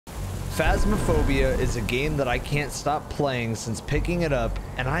Phasmophobia is a game that I can't stop playing since picking it up,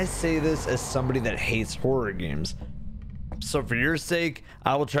 and I say this as somebody that hates horror games. So for your sake,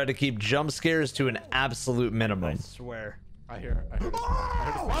 I will try to keep jump scares to an absolute minimum. I swear. I hear this.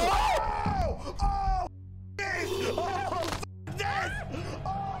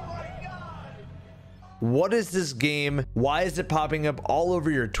 What is this game? Why is it popping up all over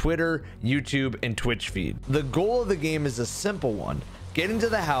your Twitter, YouTube, and Twitch feed? The goal of the game is a simple one. Get into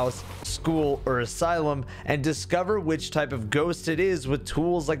the house, school, or asylum and discover which type of ghost it is with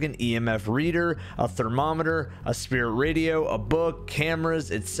tools like an EMF reader, a thermometer, a spirit radio, a book,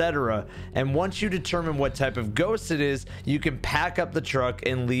 cameras, etc. And once you determine what type of ghost it is, you can pack up the truck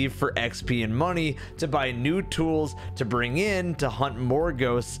and leave for XP and money to buy new tools to bring in to hunt more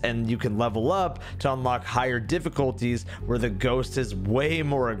ghosts, and you can level up to unlock higher difficulties where the ghost is way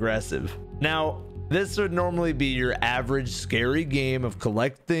more aggressive. Now, this would normally be your average scary game of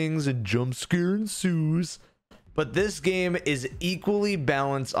collect things and jump scare ensues, but this game is equally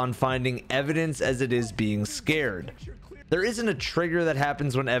balanced on finding evidence as it is being scared. There isn't a trigger that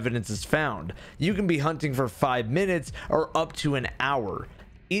happens when evidence is found. You can be hunting for 5 minutes or up to an hour.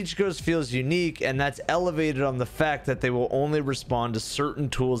 Each ghost feels unique, and that's elevated on the fact that they will only respond to certain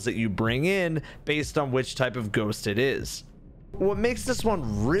tools that you bring in based on which type of ghost it is. What makes this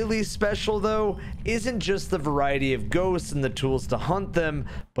one really special though isn't just the variety of ghosts and the tools to hunt them,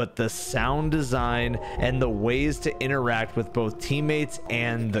 but the sound design and the ways to interact with both teammates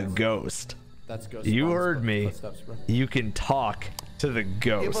and the ghost. That's ghost. You heard me. You can talk to the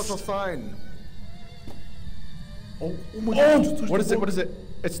ghost. Give us a sign. Oh my God. What is it? What is it?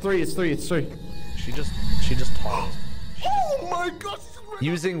 It's three. She just talked. Oh my God.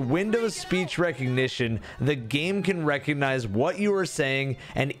 Using Windows speech recognition, the game can recognize what you are saying,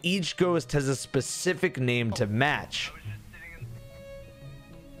 and each ghost has a specific name to match.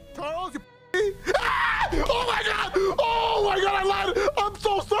 Charles, you oh my God! Oh my God, I lied! I'm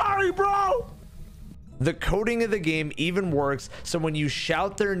so sorry, bro! The coding of the game even works so when you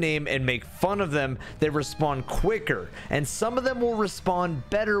shout their name and make fun of them, they respond quicker, and some of them will respond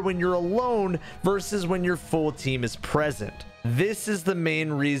better when you're alone versus when your full team is present. This is the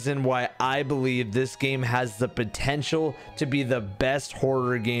main reason why I believe this game has the potential to be the best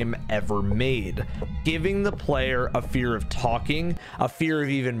horror game ever made, giving the player a fear of talking, a fear of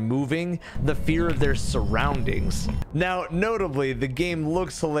even moving, the fear of their surroundings. Now, notably, the game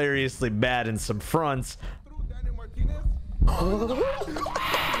looks hilariously bad in some fronts,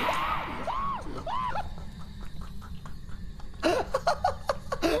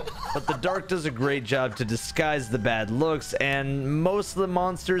 but the dark does a great job to disguise the bad looks, and most of the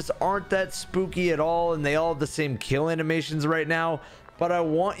monsters aren't that spooky at all, and they all have the same kill animations right now. But I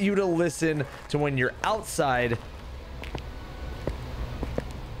want you to listen to when you're outside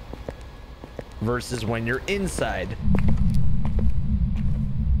versus when you're inside.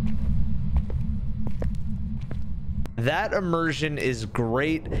 That immersion is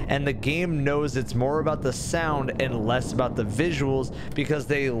great, and the game knows it's more about the sound and less about the visuals, because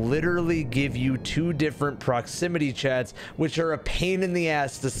they literally give you 2 different proximity chats, which are a pain in the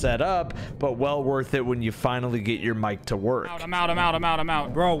ass to set up, but well worth it when you finally get your mic to work. I'm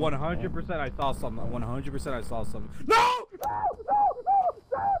out. Bro, 100% I saw something. 100% I saw something. No!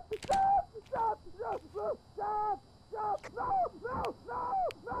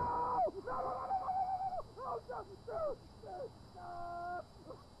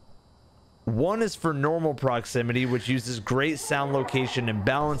 One is for normal proximity, which uses great sound location and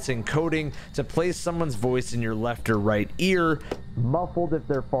balancing coding to place someone's voice in your left or right ear, muffled if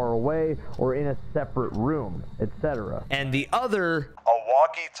they're far away or in a separate room, etc. And the other, a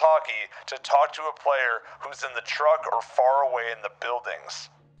walkie-talkie to talk to a player who's in the truck or far away in the buildings.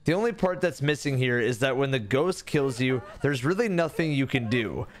 The only part that's missing here is that when the ghost kills you, there's really nothing you can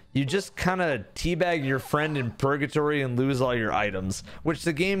do. You just kind of teabag your friend in purgatory and lose all your items, which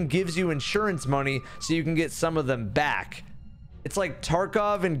the game gives you insurance money so you can get some of them back. It's like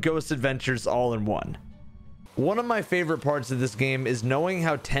Tarkov and Ghost Adventures all in one. One of my favorite parts of this game is knowing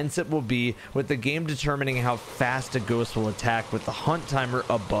how tense it will be with the game determining how fast a ghost will attack with the hunt timer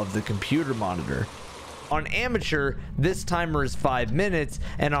above the computer monitor. On amateur, this timer is 5 minutes,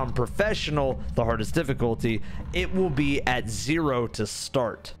 and on professional, the hardest difficulty, it will be at 0 to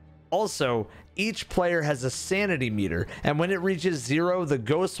start. Also, each player has a sanity meter, and when it reaches 0, the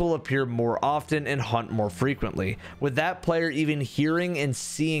ghost will appear more often and hunt more frequently, with that player even hearing and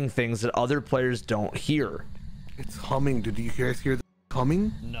seeing things that other players don't hear. It's humming. Did you guys hear the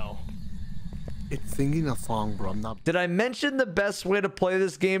humming? No. It's singing a song, bro. I'm not. Did I mention the best way to play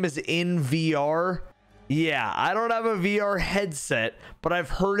this game is in VR? Yeah, I don't have a VR headset, but I've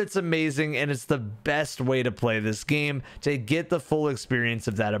heard it's amazing and it's the best way to play this game to get the full experience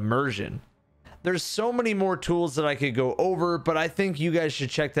of that immersion. There's so many more tools that I could go over, but I think you guys should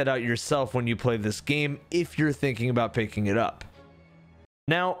check that out yourself when you play this game if you're thinking about picking it up.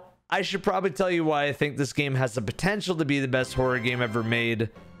 Now, I should probably tell you why I think this game has the potential to be the best horror game ever made,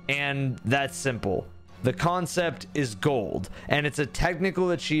 and that's simple. The concept is gold, and it's a technical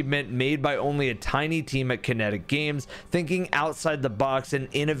achievement made by only a tiny team at Kinetic Games, thinking outside the box and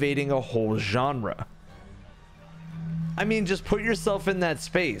innovating a whole genre. I mean, just put yourself in that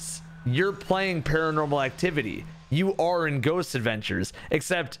space. You're playing Paranormal Activity. You are in Ghost Adventures,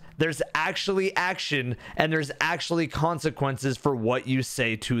 except there's actually action and there's actually consequences for what you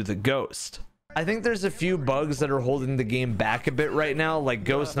say to the ghost. I think there's a few bugs that are holding the game back a bit right now, like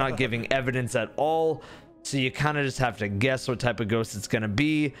ghosts not giving evidence at all, so you kind of just have to guess what type of ghost it's going to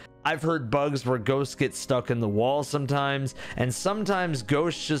be. I've heard bugs where ghosts get stuck in the wall sometimes, and sometimes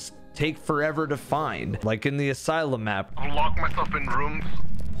ghosts just take forever to find, like in the Asylum map. I've locked myself in rooms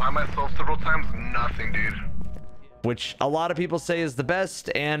by myself several times, nothing, dude. Which a lot of people say is the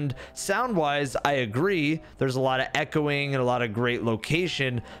best, and sound-wise, I agree. There's a lot of echoing and a lot of great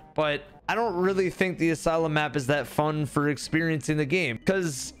location, but I don't really think the Asylum map is that fun for experiencing the game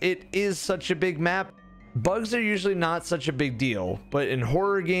because it is such a big map. Bugs are usually not such a big deal, but in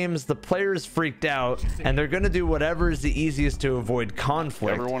horror games, the player's freaked out and they're going to do whatever is the easiest to avoid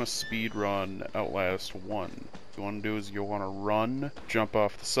conflict. Ever want to speed run Outlast 1? What you want to do is you want to run, jump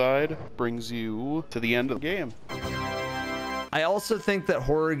off the side, brings you to the end of the game. I also think that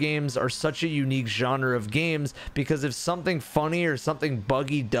horror games are such a unique genre of games because if something funny or something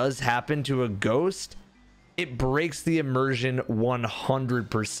buggy does happen to a ghost, it breaks the immersion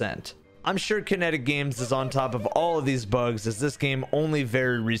 100%. I'm sure Kinetic Games is on top of all of these bugs as this game only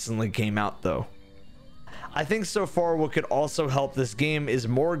very recently came out though. I think so far what could also help this game is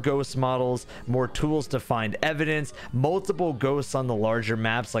more ghost models, more tools to find evidence, multiple ghosts on the larger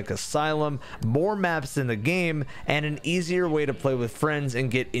maps like Asylum, more maps in the game, and an easier way to play with friends and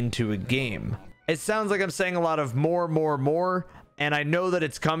get into a game. It sounds like I'm saying a lot of more, and I know that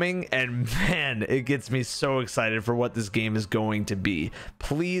it's coming, and man, it gets me so excited for what this game is going to be.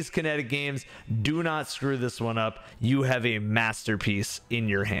 Please, Kinetic Games, do not screw this one up. You have a masterpiece in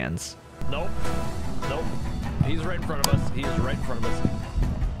your hands. Nope. Nope. He's right in front of us. He is right in front of us.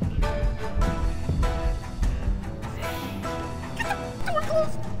 Get the door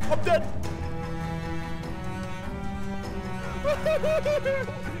closed. I'm dead.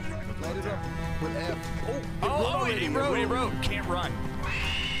 Light it up with F. Oh, it broke. Can't run.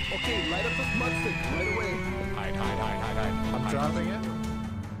 Okay, light up this mustard right away. Hide. I'm dropping it.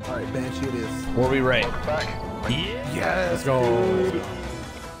 All right, Banshee it is. Were we right? Back. Yeah. Yes, Let's go. dude.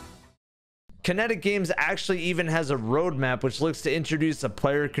 Kinetic Games actually even has a roadmap which looks to introduce a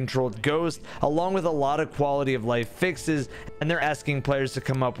player-controlled ghost along with a lot of quality of life fixes, and they're asking players to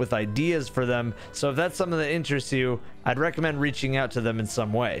come up with ideas for them. So if that's something that interests you, I'd recommend reaching out to them in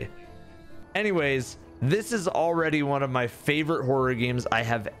some way. Anyways, this is already one of my favorite horror games I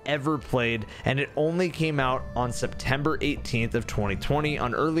have ever played, and it only came out on September 18th of 2020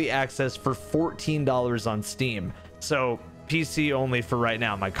 on early access for $14 on Steam. So PC only for right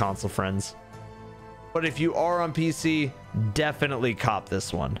now, my console friends. But if you are on PC, definitely cop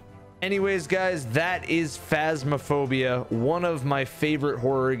this one. Anyways, guys, that is Phasmophobia, one of my favorite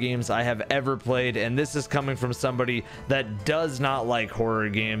horror games I have ever played, and this is coming from somebody that does not like horror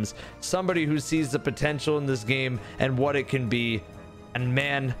games, somebody who sees the potential in this game and what it can be, and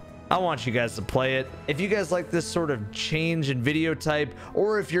man, I want you guys to play it. If you guys like this sort of change in video type,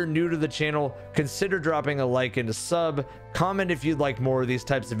 or if you're new to the channel, consider dropping a like and a sub. Comment if you'd like more of these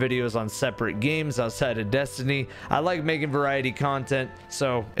types of videos on separate games outside of Destiny. I like making variety content,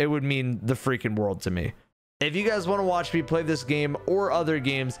 so it would mean the freaking world to me. If you guys want to watch me play this game or other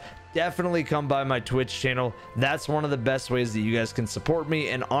games, definitely come by my Twitch channel. That's one of the best ways that you guys can support me,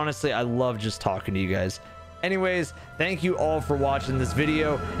 and honestly, I love just talking to you guys. Anyways, thank you all for watching this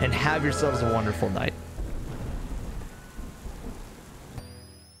video, and have yourselves a wonderful night.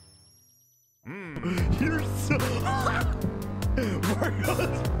 You're so...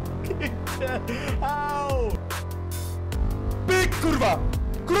 Marco's fucking dead. Ow! Big kurwa!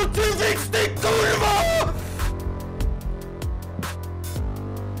 Crucifix, ty kurwa!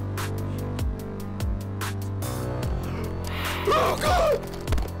 Oh God!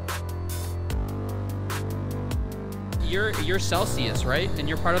 You're Celsius, right? And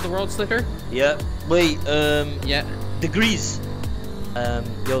you're part of the World Slicker? Yeah. Wait, Yeah. degrees.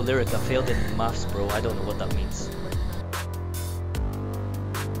 Yo, Lyric, I failed in maths, bro. I don't know what that means.